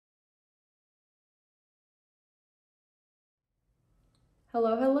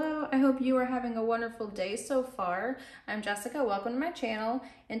Hello, hello. I hope you are having a wonderful day so far. I'm Jessica. Welcome to my channel.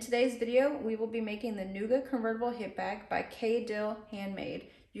 In today's video, we will be making the Nooga Convertible Hip Bag by K.Dill Handmade.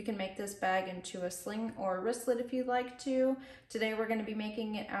 You can make this bag into a sling or a wristlet if you'd like to. Today we're going to be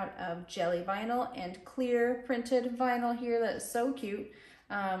making it out of jelly vinyl and clear printed vinyl here that is so cute.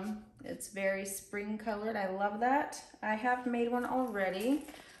 It's very spring colored. I love that. I have made one already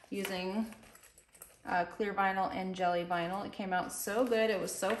using clear vinyl and jelly vinyl. It came out so good. It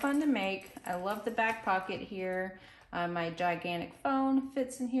was so fun to make. I love the back pocket here. My gigantic phone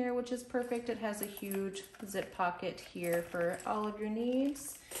fits in here, which is perfect. It has a huge zip pocket here for all of your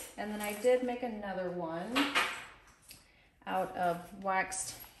needs. And then I did make another one out of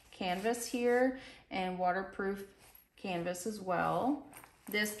waxed canvas here and waterproof canvas as well.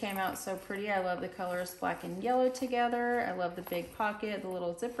 This came out so pretty. I love the colors black and yellow together. I love the big pocket, the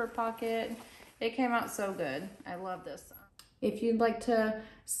little zipper pocket. It came out so good. I love this. If you'd like to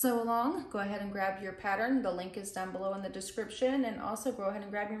sew along, go ahead and grab your pattern. The link is down below in the description, and also go ahead and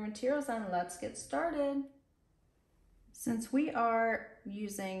grab your materials and let's get started. Since we are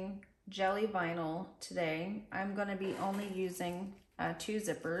using jelly vinyl today, I'm going to be only using 2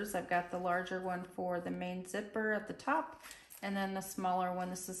 zippers. I've got the larger one for the main zipper at the top, and then the smaller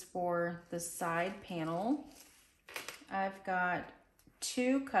one, this is for the side panel. I've got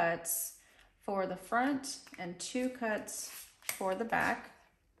 2 cuts for the front and 2 cuts for the back.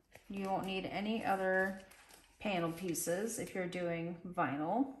 You won't need any other panel pieces if you're doing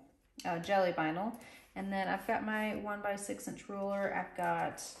vinyl, jelly vinyl. And then I've got my 1x6" ruler. I've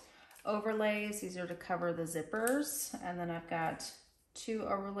got overlays. These are to cover the zippers. And then I've got 2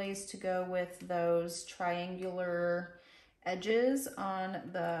 overlays to go with those triangular edges on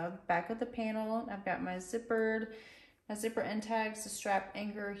the back of the panel. I've got my zipper end tags, the strap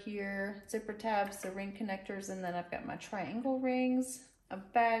anchor here, zipper tabs, the ring connectors, and then I've got my triangle rings, a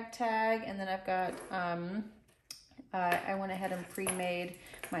bag tag, and then I've got, I went ahead and pre-made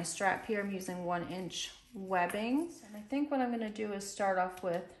my strap here. I'm using 1-inch webbing. And I think what I'm gonna do is start off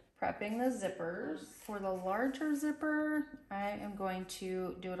with prepping the zippers. For the larger zipper, I am going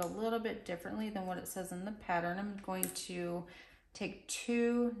to do it a little bit differently than what it says in the pattern. I'm going to take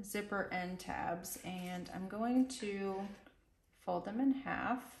 2 zipper end tabs and I'm going to fold them in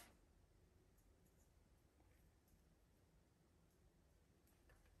half.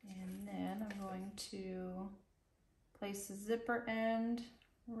 And then I'm going to place the zipper end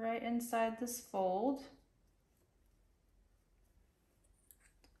right inside this fold.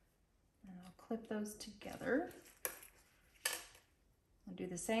 And I'll clip those together. I'll do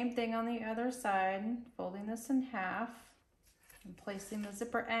the same thing on the other side, folding this in half and placing the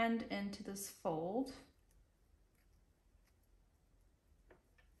zipper end into this fold.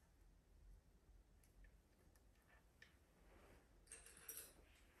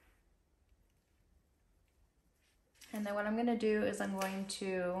 And then what I'm going to do is I'm going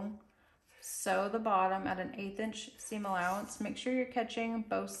to sew the bottom at an 1/8" seam allowance. Make sure you're catching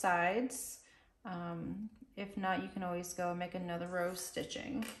both sides. If not, you can always go and make another row of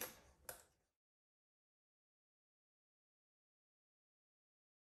stitching.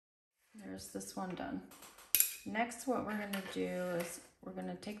 There's this one done. Next, what we're going to do is we're going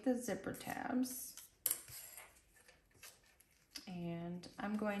to take the zipper tabs and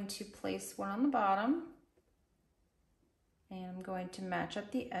I'm going to place one on the bottom and I'm going to match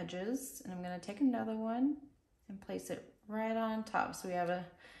up the edges, and I'm going to take another one and place it right on top so we have a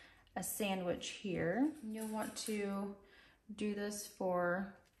sandwich here. You'll want to do this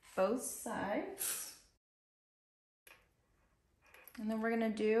for both sides. And then we're going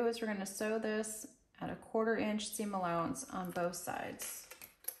to do is we're going to sew this at a 1/4" seam allowance on both sides.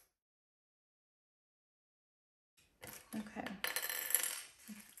 Okay,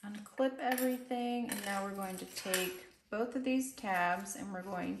 unclip everything, and now we're going to take both of these tabs and we're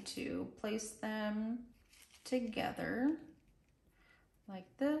going to place them together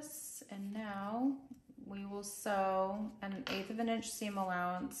like this. And now we will sew at an 1/8" seam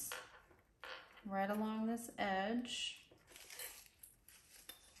allowance right along this edge.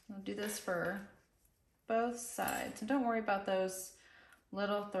 We'll do this for both sides. And don't worry about those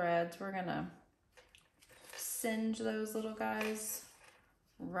little threads. We're gonna singe those little guys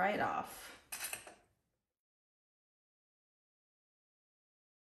right off.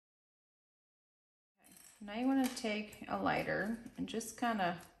 Okay. Now you want to take a lighter and just kind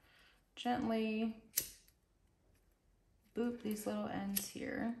of gently boop these little ends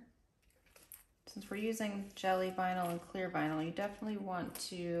here. Since we're using jelly vinyl and clear vinyl, you definitely want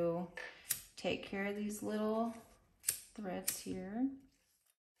to take care of these little threads here.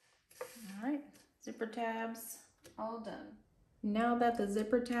 All right, zipper tabs all done. Now that the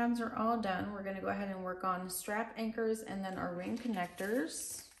zipper tabs are all done, we're gonna go ahead and work on strap anchors and then our ring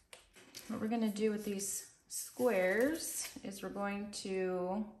connectors. What we're gonna do with these squares is we're going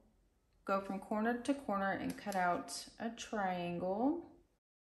to go from corner to corner and cut out a triangle.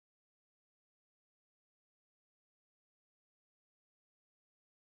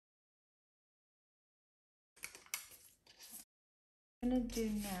 What I'm gonna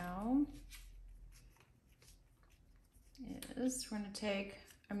do now is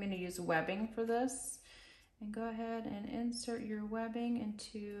I'm gonna use webbing for this, and go ahead and insert your webbing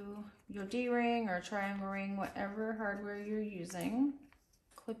into your D-ring or triangle ring, whatever hardware you're using.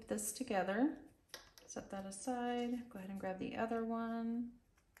 Clip this together, set that aside, go ahead and grab the other one.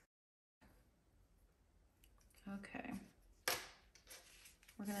 Okay,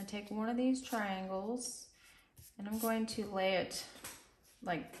 we're gonna take one of these triangles and I'm going to lay it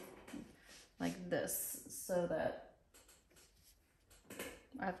like this so that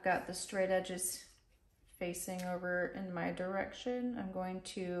I've got the straight edges facing over in my direction. I'm going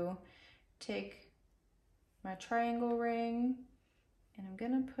to take my triangle ring and I'm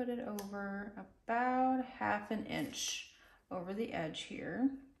gonna put it over about 1/2 inch over the edge here.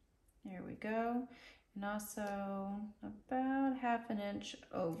 There we go. And also about 1/2 inch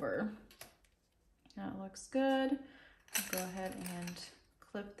over. That looks good. I'll go ahead and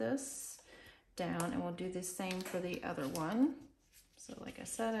clip this down and we'll do the same for the other one. So like I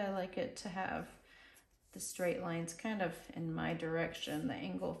said, I like it to have the straight lines kind of in my direction, the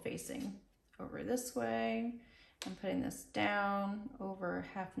angle facing over this way. I'm putting this down over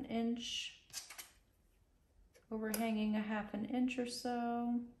 1/2 inch, overhanging 1/2 inch or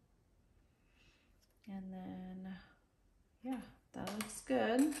so. And then, yeah, that looks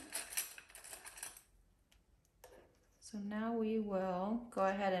good. So now we will go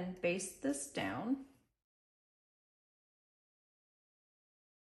ahead and baste this down.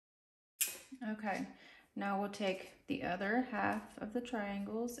 Okay, now we'll take the other half of the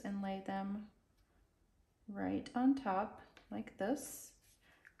triangles and lay them right on top like this.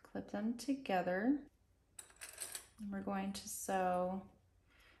 Clip them together. And we're going to sew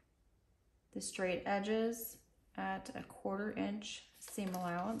the straight edges at 1/4 inch seam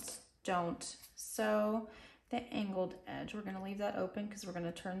allowance. Don't sew the angled edge. We're going to leave that open because we're going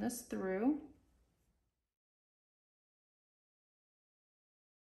to turn this through.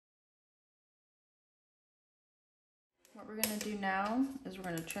 What we're going to do now is we're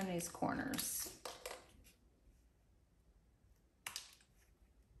going to trim these corners.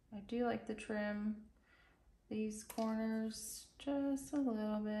 I do like to trim these corners just a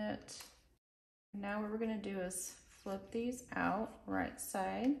little bit. Now what we're going to do is flip these out, right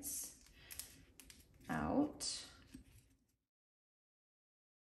sides out.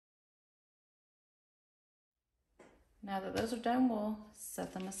 Now that those are done, we'll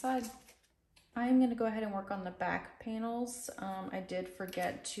set them aside. I'm going to go ahead and work on the back panels. I did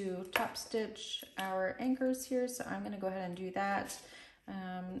forget to top stitch our anchors here, so I'm going to go ahead and do that.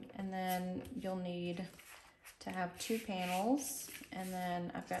 And then you'll need to have 2 panels, and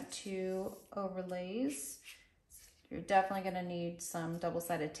then I've got 2 overlays. You're definitely going to need some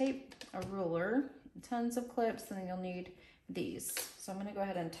double-sided tape, a ruler, tons of clips, and then you'll need these. So I'm going to go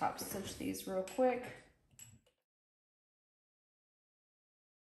ahead and top stitch these real quick.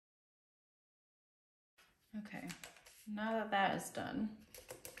 Okay, now that that is done,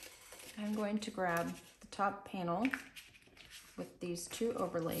 I'm going to grab the top panel with these 2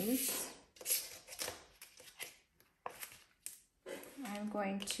 overlays. I'm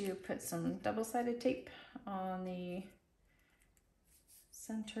going to put some double-sided tape on the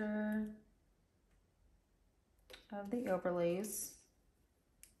center of the overlays.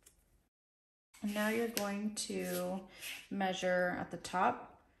 And now you're going to measure at the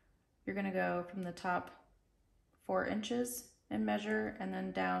top. You're going to go from the top 4 inches and measure, and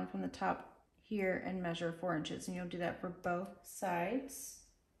then down from the top here and measure 4 inches, and you'll do that for both sides.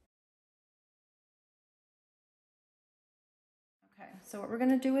 Okay, so what we're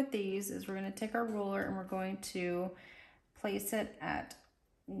going to do with these is we're going to take our ruler and we're going to place it at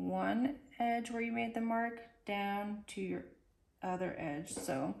one edge where you made the mark down to your other edge.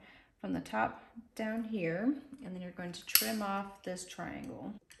 So from the top down here, and then you're going to trim off this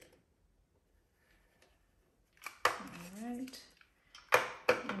triangle. All right,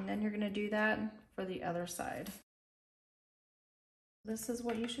 and then you're going to do that for the other side. This is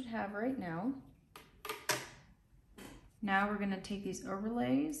what you should have right now. Now we're going to take these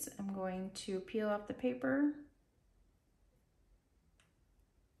overlays. I'm going to peel off the paper.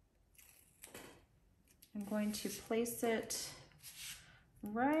 I'm going to place it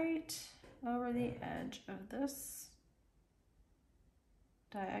right over the edge of this.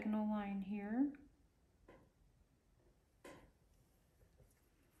 diagonal line here.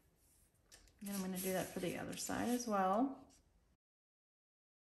 And I'm going to do that for the other side as well.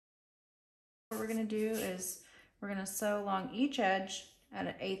 What we're going to do is we're going to sew along each edge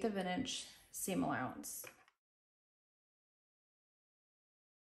at 1/8 of an inch seam allowance.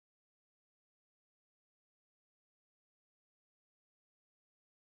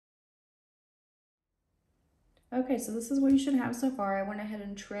 Okay, so this is what you should have so far. I went ahead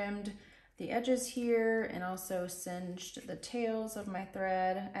and trimmed the edges here and also singed the tails of my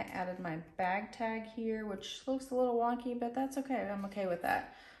thread. I added my bag tag here, which looks a little wonky, but that's okay. I'm okay with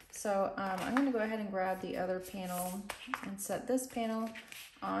that. So I'm gonna go ahead and grab the other panel and set this panel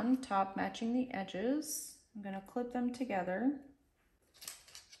on top, matching the edges. I'm gonna clip them together.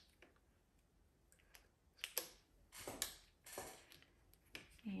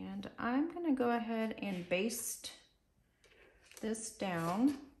 And I'm gonna go ahead and baste this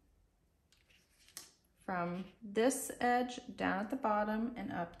down from this edge down at the bottom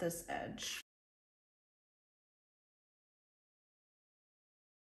and up this edge.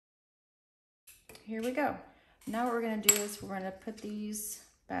 Here we go. Now what we're gonna do is we're gonna put these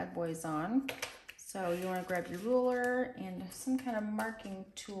bad boys on. So you wanna grab your ruler and some kind of marking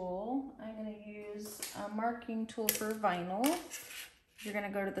tool. I'm gonna use a marking tool for vinyl. You're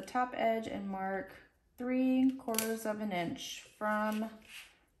gonna go to the top edge and mark 3/4 of an inch from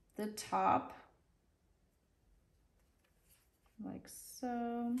the top, like so,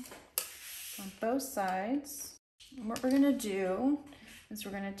 on both sides. And what we're gonna do is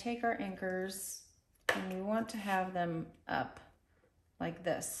we're gonna take our anchors and we want to have them up like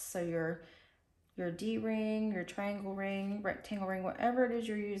this. So your D-ring, your triangle ring, rectangle ring, whatever it is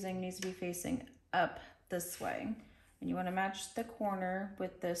you're using needs to be facing up this way. And you want to match the corner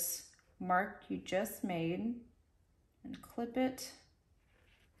with this mark you just made and clip it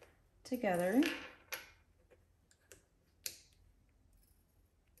together.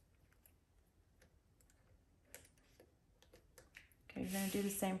 Okay, you're going to do the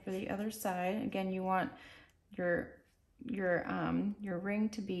same for the other side. Again, you want your ring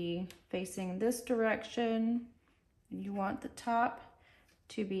to be facing this direction, and you want the top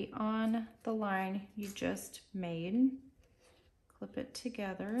to be on the line you just made. Clip it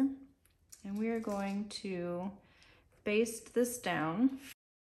together, and we are going to baste this down.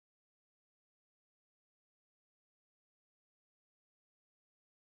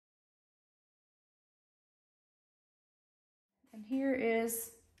 And here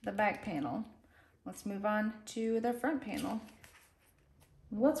is the back panel. Let's move on to the front panel.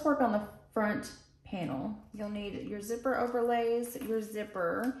 Let's work on the front panel. You'll need your zipper overlays, your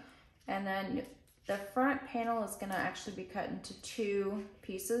zipper, and then the front panel is gonna actually be cut into 2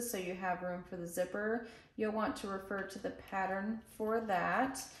 pieces so you have room for the zipper. You'll want to refer to the pattern for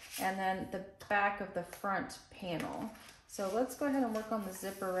that, and then the back of the front panel. So let's go ahead and work on the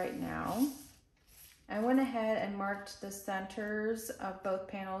zipper right now. I went ahead and marked the centers of both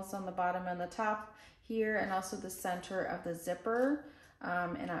panels on the bottom and the top here, and also the center of the zipper.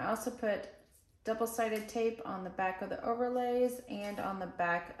 And I also put double-sided tape on the back of the overlays and on the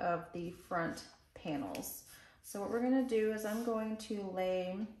back of the front panels. So what we're gonna do is I'm going to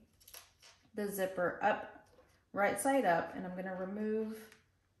lay the zipper up, right side up, and I'm gonna remove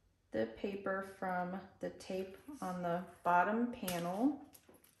the paper from the tape on the bottom panel.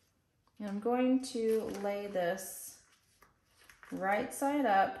 And I'm going to lay this right side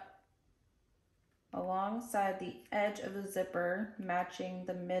up alongside the edge of the zipper, matching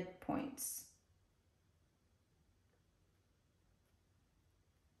the midpoints.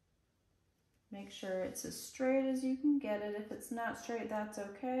 Make sure it's as straight as you can get it. If it's not straight, that's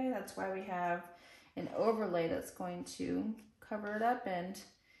okay. That's why we have an overlay that's going to cover it up and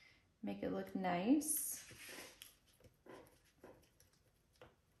make it look nice.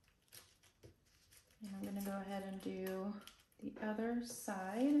 And I'm gonna go ahead and do the other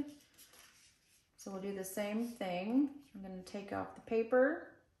side. So we'll do the same thing. I'm gonna take off the paper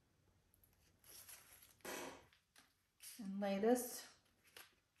and lay this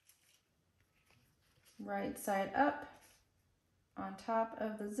right side up on top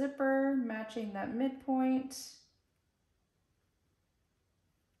of the zipper, matching that midpoint.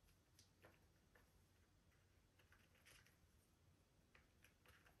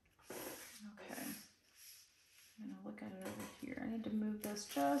 Okay, I'm gonna look at it over here. I need to move this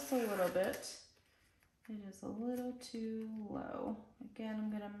just a little bit. It is a little too low. Again, I'm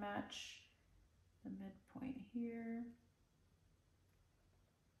gonna match the midpoint here.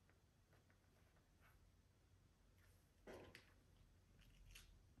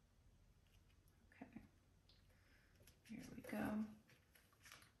 Okay, here we go.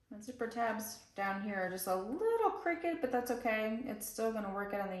 The zipper tabs down here are just a little crooked, but that's okay. It's still gonna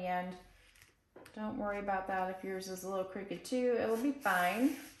work out on the end. Don't worry about that. If yours is a little crooked too, it will be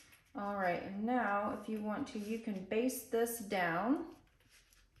fine. All right, and now if you want to, you can baste this down,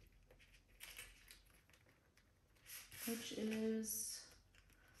 which is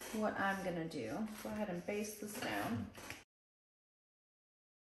what I'm gonna do. Go ahead and baste this down.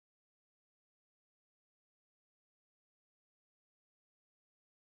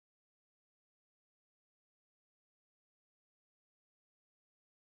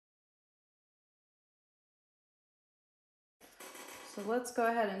 So let's go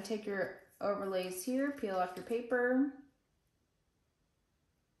ahead and take your overlays here, peel off your paper.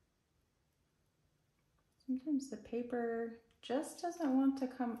 Sometimes the paper just doesn't want to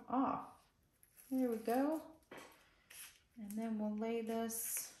come off. There we go. And then we'll lay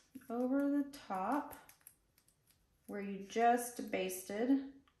this over the top where you just basted.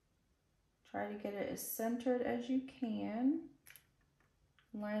 Try to get it as centered as you can,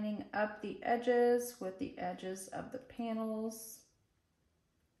 lining up the edges with the edges of the panels.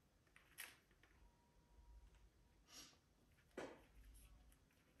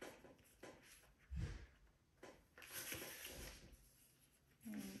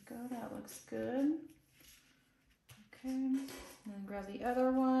 That looks good. Okay, and then grab the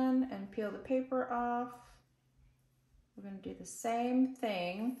other one and peel the paper off. We're going to do the same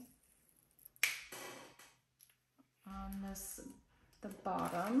thing on the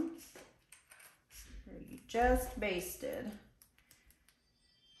bottom where you just basted.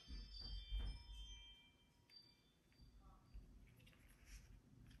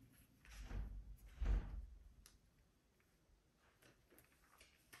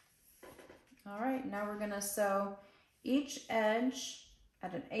 All right, now we're gonna sew each edge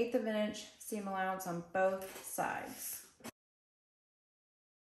at 1/8 of an inch seam allowance on both sides.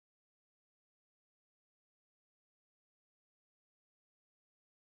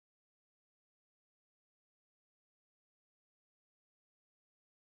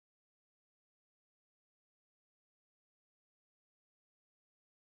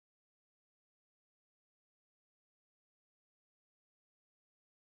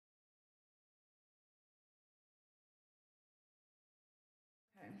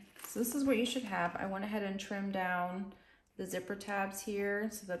 So this is what you should have. I went ahead and trimmed down the zipper tabs here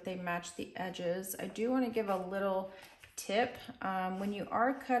so that they match the edges. I do want to give a little tip. When you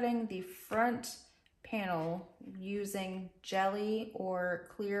are cutting the front panel using jelly or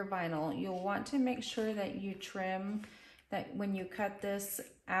clear vinyl, you'll want to make sure that you trim that when you cut this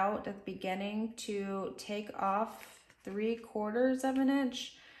out at the beginning to take off 3/4 of an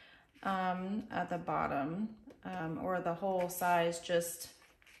inch at the bottom, or the whole size, just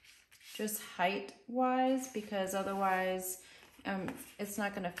height wise, because otherwise it's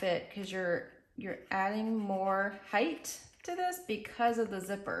not going to fit, because you're adding more height to this because of the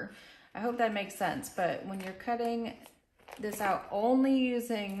zipper. I hope that makes sense. But when you're cutting this out only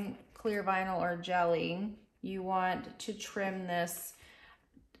using clear vinyl or jelly, you want to trim this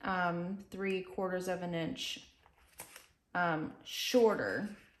 3/4 of an inch shorter,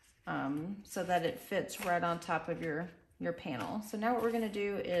 so that it fits right on top of your panel. So now what we're going to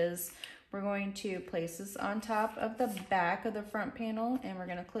do is we're going to place this on top of the back of the front panel, and we're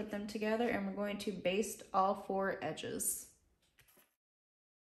going to clip them together, and we're going to baste all 4 edges.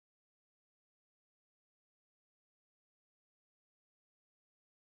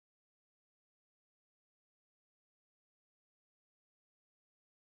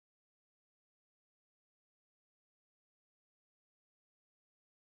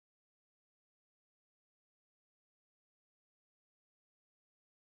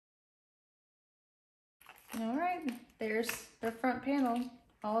 All right, there's the front panel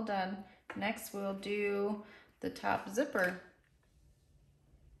all done. Next, we'll do the top zipper.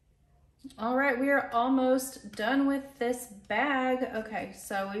 All right, we are almost done with this bag. Okay,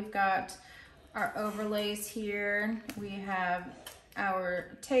 so we've got our overlays here. We have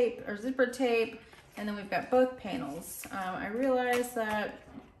our tape, our zipper tape, and then we've got both panels. I realized that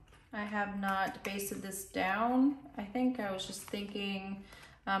I have not basted this down. I think I was just thinking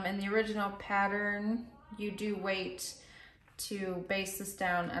in the original pattern, you do wait to baste this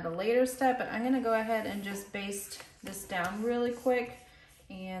down at a later step, but I'm gonna go ahead and just baste this down really quick,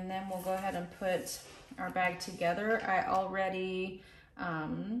 and then we'll go ahead and put our bag together. I already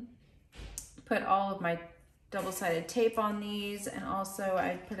put all of my double-sided tape on these, and also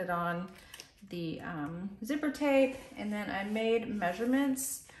I put it on the zipper tape, and then I made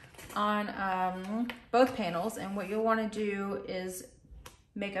measurements on both panels. And what you'll want to do is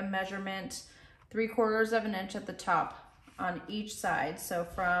make a measurement 3/4 of an inch at the top on each side. So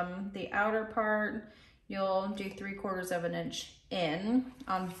from the outer part, you'll do 3/4 of an inch in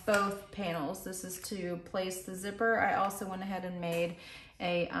on both panels. This is to place the zipper. I also went ahead and made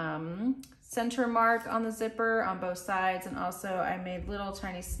a center mark on the zipper on both sides, and also I made little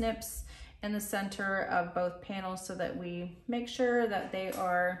tiny snips in the center of both panels so that we make sure that they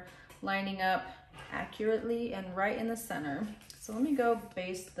are lining up accurately and right in the center. So let me go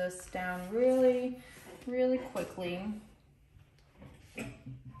baste this down really, really quickly. You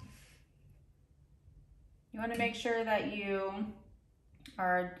want to make sure that you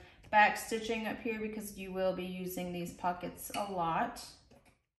are back stitching up here because you will be using these pockets a lot.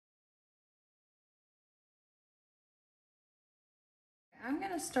 I'm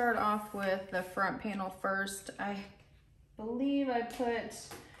going to start off with the front panel first. I believe I put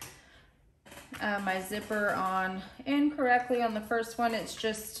my zipper on incorrectly on the first one. It's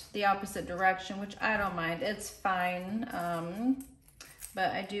just the opposite direction, which I don't mind. It's fine.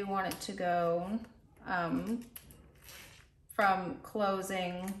 But I do want it to go from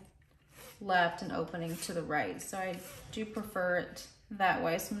closing left and opening to the right. So I do prefer it that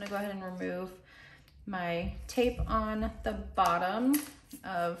way. So I'm gonna go ahead and remove my tape on the bottom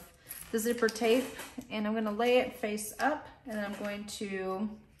of the zipper tape, and I'm gonna lay it face up, and then I'm going to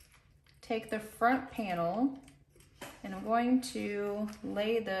take the front panel and I'm going to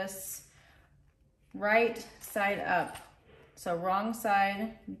lay this right side up. So wrong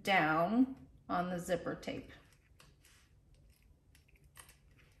side down on the zipper tape.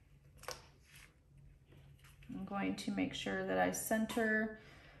 I'm going to make sure that I center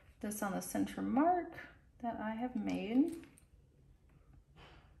this on the center mark that I have made.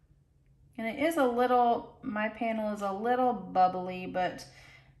 And it is a little, my panel is a little bubbly, but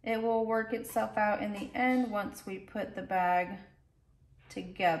it will work itself out in the end once we put the bag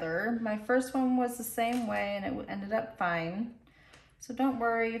together. My first one was the same way and it ended up fine. So don't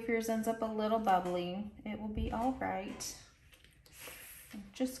worry if yours ends up a little bubbly, it will be all right.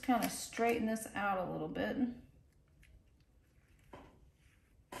 Just kind of straighten this out a little bit.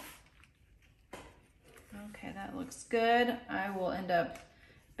 Okay, that looks good. I will end up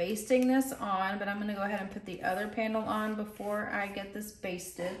basting this on, but I'm gonna go ahead and put the other panel on before I get this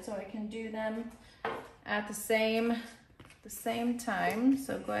basted so I can do them at the same time.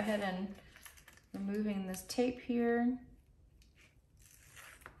 So go ahead and removing this tape here.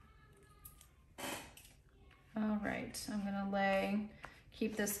 All right, I'm gonna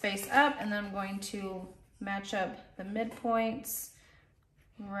keep this face up, and then I'm going to match up the midpoints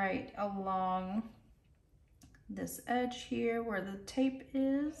right along this edge here where the tape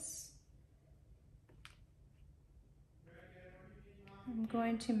is. I'm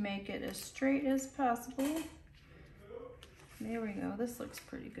going to make it as straight as possible. There we go, this looks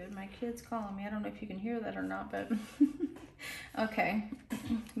pretty good. My kid's calling me, I don't know if you can hear that or not, but okay.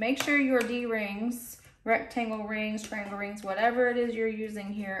 Make sure your D-rings, rectangle rings, triangle rings, whatever it is you're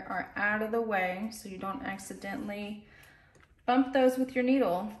using here are out of the way so you don't accidentally bump those with your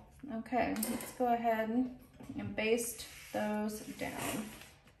needle. Okay, let's go ahead and baste those down.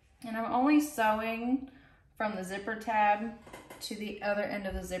 And I'm only sewing from the zipper tab to the other end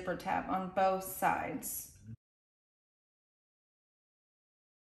of the zipper tab on both sides.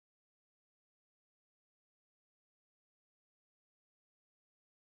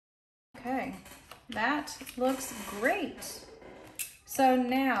 Okay, that looks great. So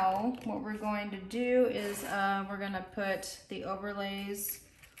now what we're going to do is we're gonna put the overlays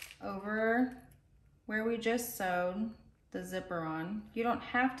over where we just sewed the zipper on. You don't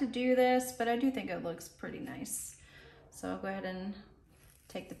have to do this, but I do think it looks pretty nice. So I'll go ahead and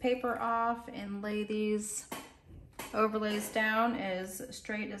take the paper off and lay these overlays down as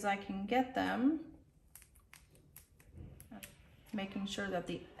straight as I can get them. Making sure that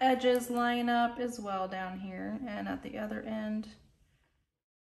the edges line up as well down here and at the other end.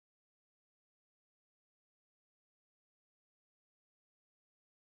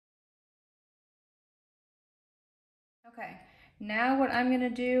 Okay, now what I'm going to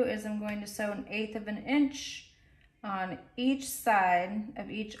do is I'm going to sew 1/8 of an inch on each side of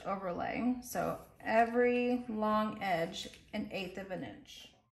each overlay. So every long edge 1/8 of an inch.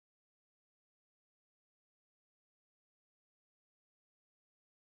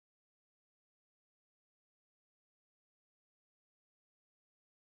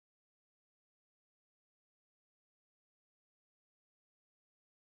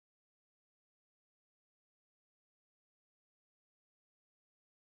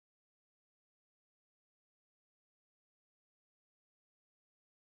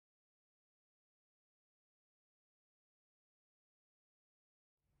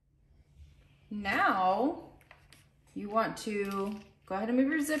 Now you want to go ahead and move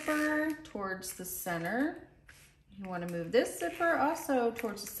your zipper towards the center. You want to move this zipper also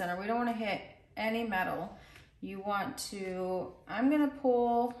towards the center. We don't want to hit any metal. You want to, I'm going to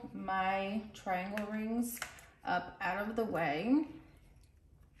pull my triangle rings up out of the way.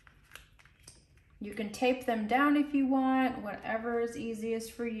 You can tape them down if you want, whatever is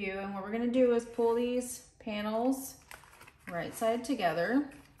easiest for you. And what we're going to do is pull these panels right side together.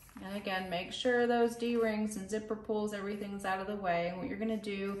 And again, make sure those D-rings and zipper pulls, everything's out of the way. And what you're going to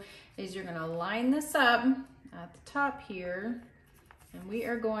do is you're going to line this up at the top here. And we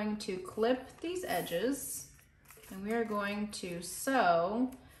are going to clip these edges. And we are going to sew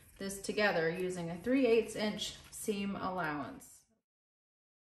this together using a 3/8 inch seam allowance.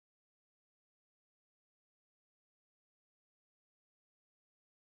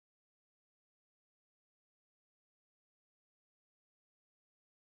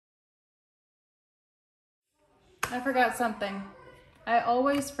 I forgot something. I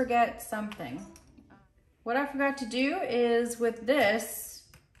always forget something. What I forgot to do is with this,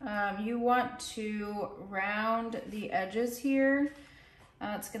 you want to round the edges here.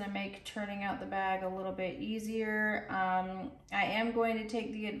 It's gonna make turning out the bag a little bit easier. I am going to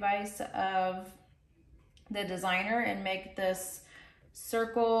take the advice of the designer and make this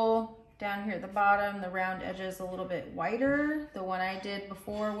circle down here at the bottom, the round edges a little bit wider. The one I did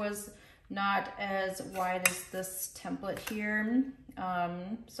before was not as wide as this template here.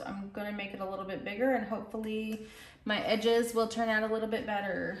 So I'm gonna make it a little bit bigger and hopefully my edges will turn out a little bit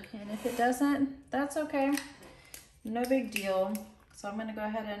better. And if it doesn't, that's okay, no big deal. So I'm gonna go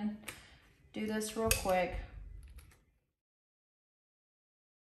ahead and do this real quick.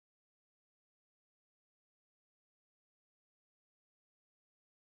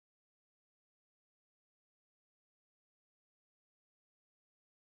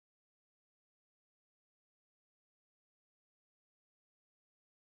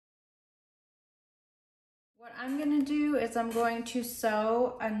 What I'm gonna do is I'm going to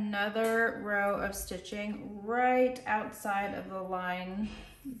sew another row of stitching right outside of the line,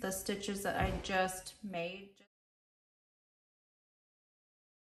 the stitches that I just made.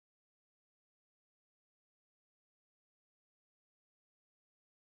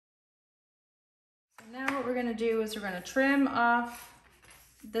 So now what we're gonna do is we're gonna trim off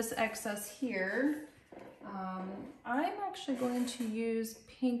this excess here. I'm actually going to use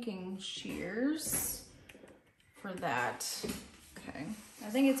pinking shears for that. Okay, I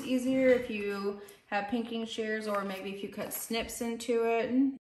think it's easier if you have pinking shears or maybe if you cut snips into it.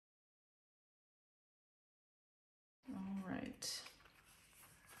 All right.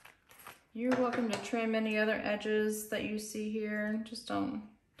 You're welcome to trim any other edges that you see here. Just don't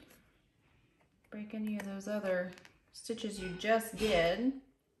break any of those other stitches you just did.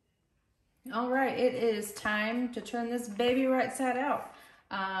 All right, it is time to turn this baby right side out.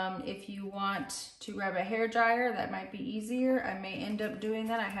 If you want to grab a hair dryer, that might be easier. I may end up doing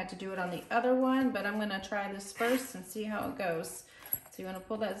that. I had to do it on the other one, but I'm gonna try this first and see how it goes. So you wanna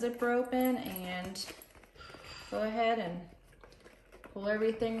pull that zipper open and go ahead and pull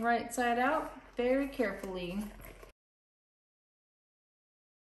everything right side out very carefully.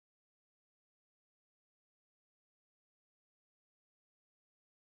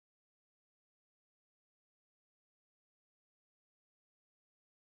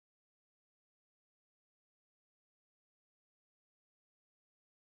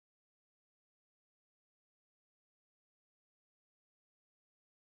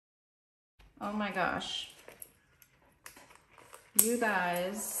 Oh my gosh. You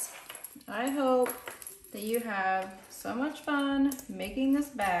guys, I hope that you have so much fun making this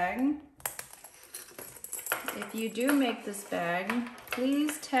bag. If you do make this bag,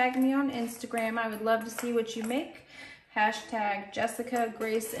 please tag me on Instagram. I would love to see what you make. Hashtag Jessica,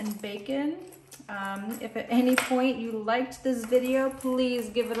 Grace, and Bacon. If at any point you liked this video, please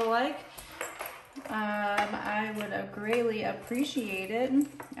give it a like. I would greatly appreciate it.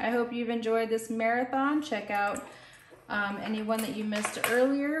 I hope you've enjoyed this marathon. Check out anyone that you missed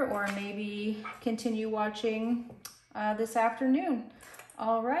earlier, or maybe continue watching this afternoon.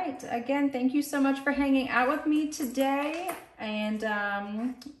 All right, again, thank you so much for hanging out with me today,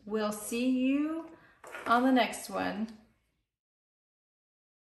 and we'll see you on the next one.